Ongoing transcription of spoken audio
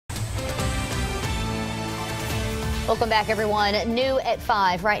Welcome back, everyone. New at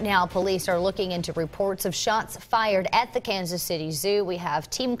 5 right now. Police are looking into reports of shots fired at the Kansas City Zoo. We have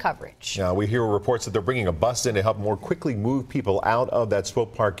team coverage. We hear reports that they're bringing a bus in to help more quickly move people out of that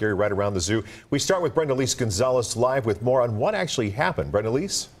Swope Park area right around the zoo. We start with Brenda Lise Gonzalez live with more on what actually happened. Brenda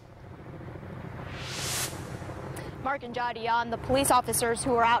Lise? Mark and Jadian, the police officers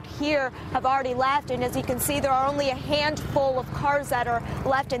who are out here have already left, and as you can see, there are only a handful of cars that are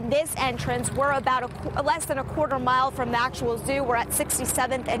left in this entrance. We're about less than a quarter mile from the actual zoo. We're at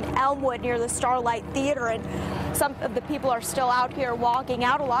 67th and Elmwood near the Starlight Theater, and some of the people are still out here walking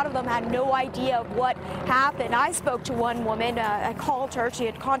out. A lot of them had no idea of what happened. I spoke to one woman. I called her. She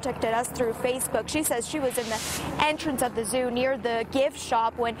had contacted us through Facebook. She says she was in the entrance of the zoo near the gift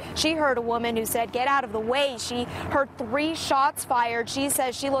shop when she heard a woman who said, "Get out of the way." She heard 3 shots fired. She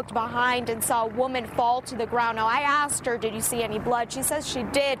says she looked behind and saw a woman fall to the ground. Now, I asked her, did you see any blood? She says she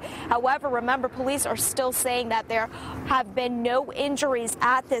did. However, remember, police are still saying that there have been no injuries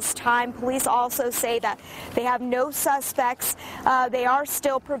at this time. Police also say that they have no suspects. They are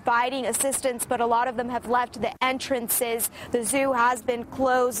still providing assistance, but a lot of them have left the entrances. The zoo has been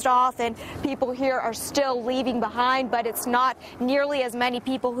closed off, and people here are still leaving behind, but it's not nearly as many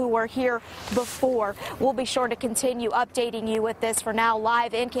people who were here before. We'll be sure to continue updating you with this. For now,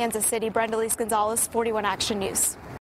 live in Kansas City, Brenda Lise Gonzalez, 41 Action News.